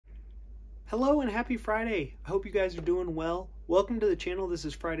Hello and happy Friday. I hope you guys are doing well. Welcome to the channel. This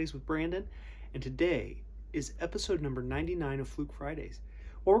is Fridays with Brandon, and today is episode number 99 of Fluke Fridays.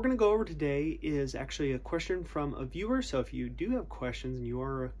 What we're going to go over today is actually a question from a viewer. So if you do have questions and you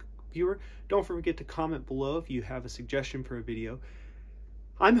are a viewer, don't forget to comment below if you have a suggestion for a video.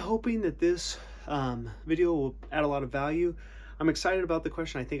 I'm hoping that this video will add a lot of value. I'm excited about the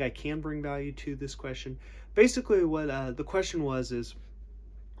question. I think I can bring value to this question. Basically what the question was is,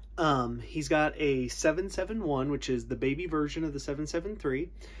 he's got a 771, which is the baby version of the 773,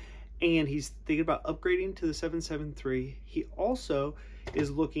 and he's thinking about upgrading to the 773. He also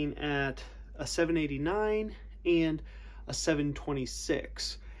is looking at a 789 and a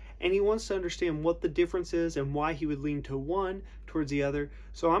 726, and he wants to understand what the difference is and why he would lean to one towards the other.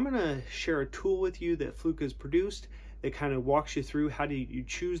 So I'm going to share a tool with you that Fluke has produced that kind of walks you through how do you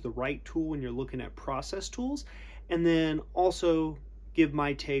choose the right tool when you're looking at process tools, and then also give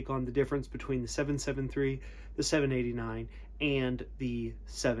my take on the difference between the 773, the 789, and the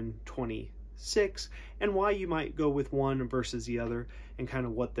 726, and why you might go with one versus the other, and kind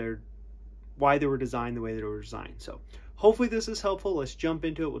of why they were designed the way they were designed. So hopefully this is helpful. Let's jump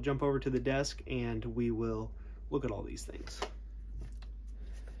into it. We'll jump over to the desk and we will look at all these things.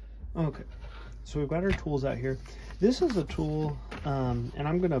 Okay, so we've got our tools out here. This is a tool, and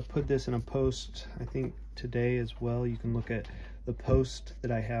I'm going to put this in a post, I think today as well. You can look at the post that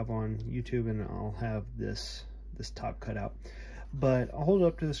I have on YouTube, and I'll have this top cut out. But I'll hold it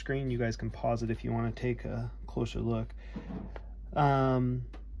up to the screen. You guys can pause it if you want to take a closer look.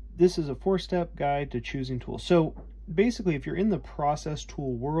 This is a 4-step guide to choosing tools. So basically, if you're in the process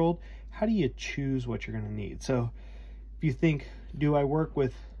tool world, how do you choose what you're going to need? So if you think, do I work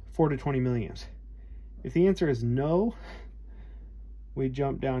with 4 to 20 milliamps? If the answer is no, we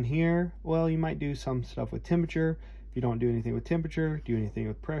jump down here. Well, you might do some stuff with temperature. If you don't do anything with temperature, do anything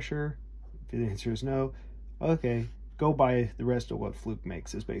with pressure. If the answer is no, okay, go buy the rest of what Fluke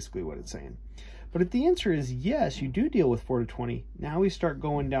makes, is basically what it's saying. But if the answer is yes, you do deal with 4 to 20, now we start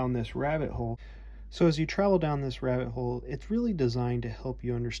going down this rabbit hole. So as you travel down this rabbit hole, it's really designed to help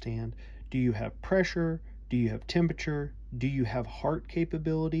you understand, do you have pressure? Do you have temperature? Do you have heart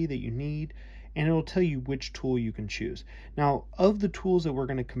capability that you need? And it'll tell you which tool you can choose. Now, of the tools that we're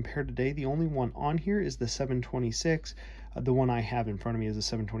going to compare today, the only one on here is the 726. The one I have in front of me is the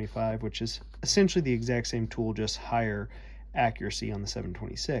 725, which is essentially the exact same tool, just higher accuracy on the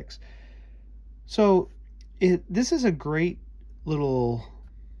 726. So this is a great little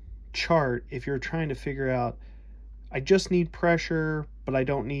chart if you're trying to figure out, I just need pressure, but I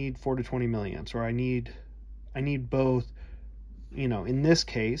don't need 4 to 20 milliamps, or I need both. You know, in this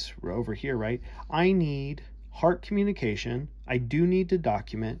case, over here, right, I need heart communication. I do need to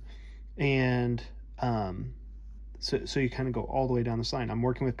document. And so you kind of go all the way down this line. I'm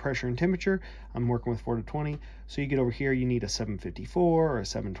working with pressure and temperature. I'm working with 4 to 20. So you get over here, you need a 754 or a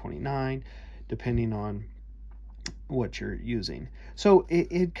 729, depending on what you're using. So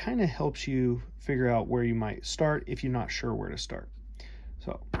it kind of helps you figure out where you might start if you're not sure where to start.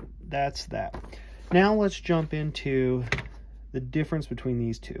 So that's that. Now let's jump into the difference between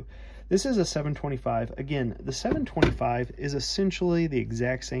these two. This is a 725. Again, the 725 is essentially the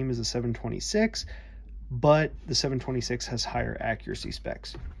exact same as the 726, but the 726 has higher accuracy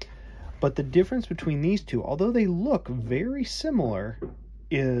specs. But the difference between these two, although they look very similar,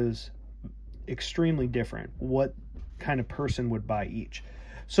 is extremely different. What kind of person would buy each?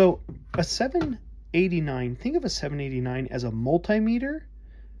 So a 789, think of a 789 as a multimeter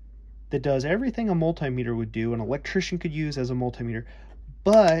that does everything a multimeter would do, an electrician could use as a multimeter.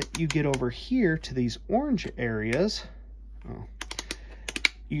 But you get over here to these orange areas.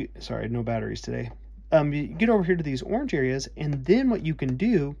 Sorry, no batteries today. You get over here to these orange areas, and then what you can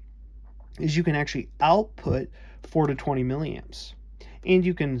do is you can actually output 4 to 20 milliamps. And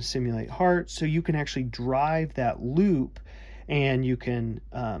you can simulate heart, so you can actually drive that loop, and you can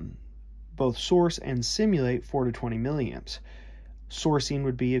both source and simulate 4 to 20 milliamps. Sourcing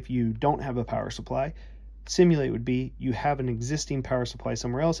would be if you don't have a power supply. Simulate would be you have an existing power supply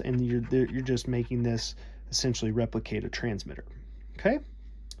somewhere else, and you're just making this essentially replicate a transmitter. Okay,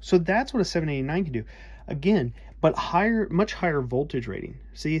 so that's what a 789 can do. Again, but much higher voltage rating.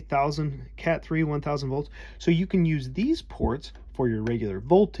 See, 1000 Cat 3, 1000 volts. So you can use these ports for your regular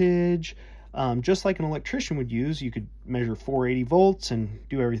voltage, just like an electrician would use. You could measure 480 volts and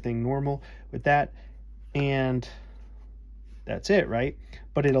do everything normal with that, and that's it, right?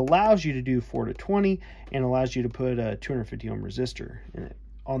 But it allows you to do 4 to 20 and allows you to put a 250 ohm resistor in it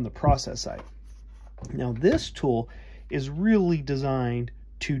on the process side. Now this tool is really designed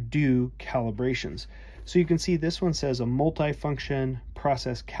to do calibrations. So you can see this one says a multifunction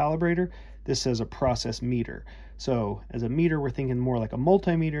process calibrator. This says a process meter. So as a meter, we're thinking more like a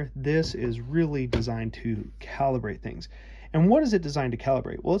multimeter. This is really designed to calibrate things. And what is it designed to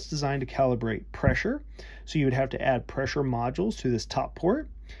calibrate? Well, it's designed to calibrate pressure. So you would have to add pressure modules to this top port.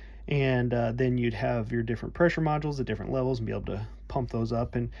 And then you'd have your different pressure modules at different levels and be able to pump those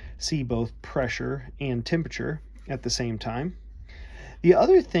up and see both pressure and temperature at the same time. The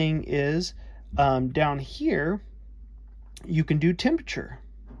other thing is down here, you can do temperature.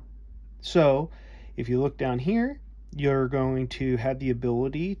 So if you look down here, you're going to have the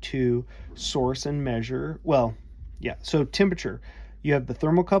ability to source and measure. Well, yeah, so temperature. You have the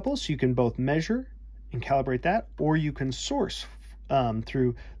thermocouple, so you can both measure and calibrate that, or you can source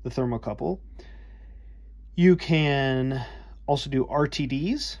through the thermocouple. You can also do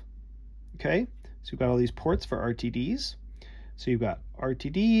RTDs, okay? So you've got all these ports for RTDs. So you've got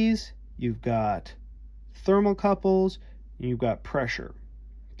RTDs, you've got thermocouples, and you've got pressure,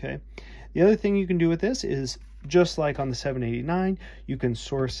 okay? The other thing you can do with this is, just like on the 789, you can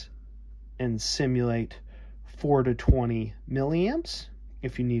source and simulate 4 to 20 milliamps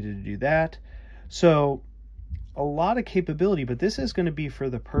if you needed to do that. So a lot of capability, but this is going to be for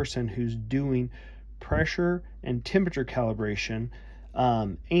the person who's doing pressure and temperature calibration,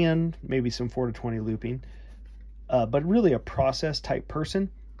 and maybe some 4 to 20 looping, but really a process type person.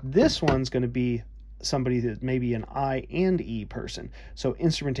 This one's going to be somebody that may be an I and E person. So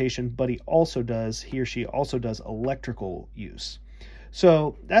instrumentation, but he or she also does electrical use.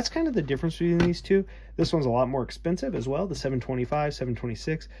 So that's kind of the difference between these two. This one's a lot more expensive as well. The 725,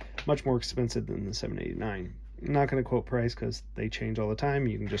 726, much more expensive than the 789. I'm not going to quote price because they change all the time.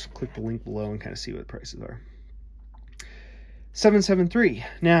 You can just click the link below and kind of see what the prices are. 773.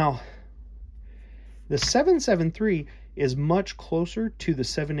 Now, the 773 is much closer to the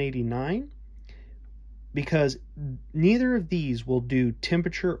 789 because neither of these will do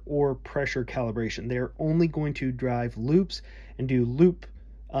temperature or pressure calibration. They're only going to drive loops and do loop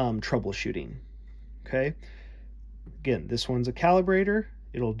troubleshooting. Okay. Again, this one's a calibrator.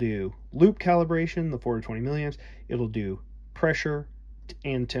 It'll do loop calibration, the 4 to 20 milliamps. It'll do pressure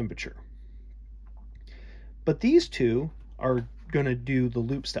and temperature. But these two are going to do the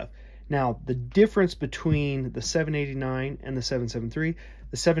loop stuff. Now, the difference between the 789 and the 773,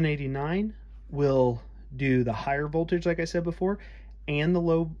 the 789 will do the higher voltage, like I said before, and the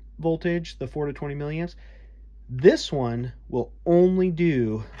low voltage, the 4 to 20 milliamps. This one will only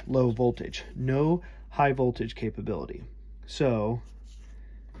do low voltage, no high voltage capability. So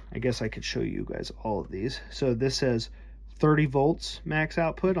I guess I could show you guys all of these. So this says 30 volts max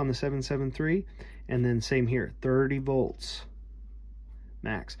output on the 773, and then same here, 30 volts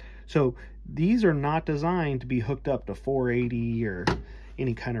max. So these are not designed to be hooked up to 480 or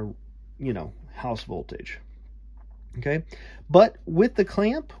any kind of, house voltage. Okay, but with the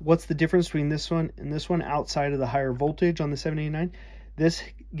clamp, what's the difference between this one and this one outside of the higher voltage on the 789? This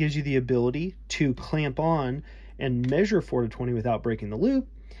gives you the ability to clamp on and measure 4 to 20 without breaking the loop.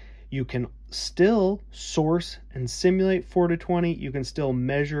 You can still source and simulate 4 to 20. You can still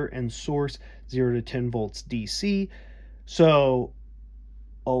measure and source 0 to 10 volts DC. So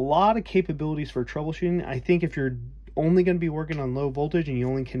a lot of capabilities for troubleshooting. I think if you're only going to be working on low voltage and you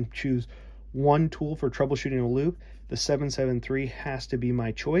only can choose one tool for troubleshooting a loop, the 773 has to be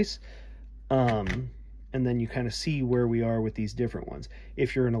my choice. And then you kind of see where we are with these different ones.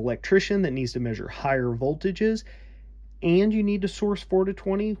 If you're an electrician that needs to measure higher voltages and you need to source 4 to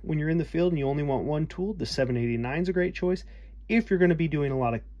 20 when you're in the field and you only want one tool, the 789 is a great choice. If you're going to be doing a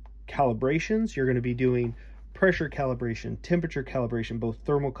lot of calibrations, you're going to be doing pressure calibration, temperature calibration, both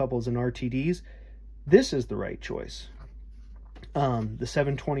thermocouples and RTDs, this is the right choice. The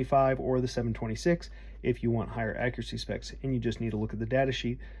 725 or the 726 if you want higher accuracy specs, and you just need to look at the data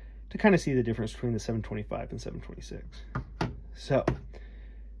sheet to kind of see the difference between the 725 and 726. So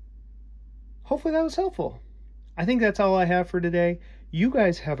hopefully that was helpful. I think that's all I have for today. You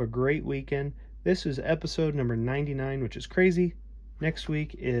guys have a great weekend. This is episode number 99, which is crazy. Next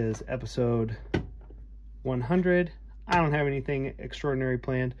week is episode 100. I don't have anything extraordinary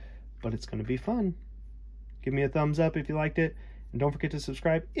planned, but it's going to be fun. Give me a thumbs up if you liked it, and don't forget to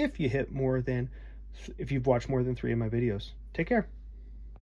subscribe if you've watched more than 3 of my videos. Take care.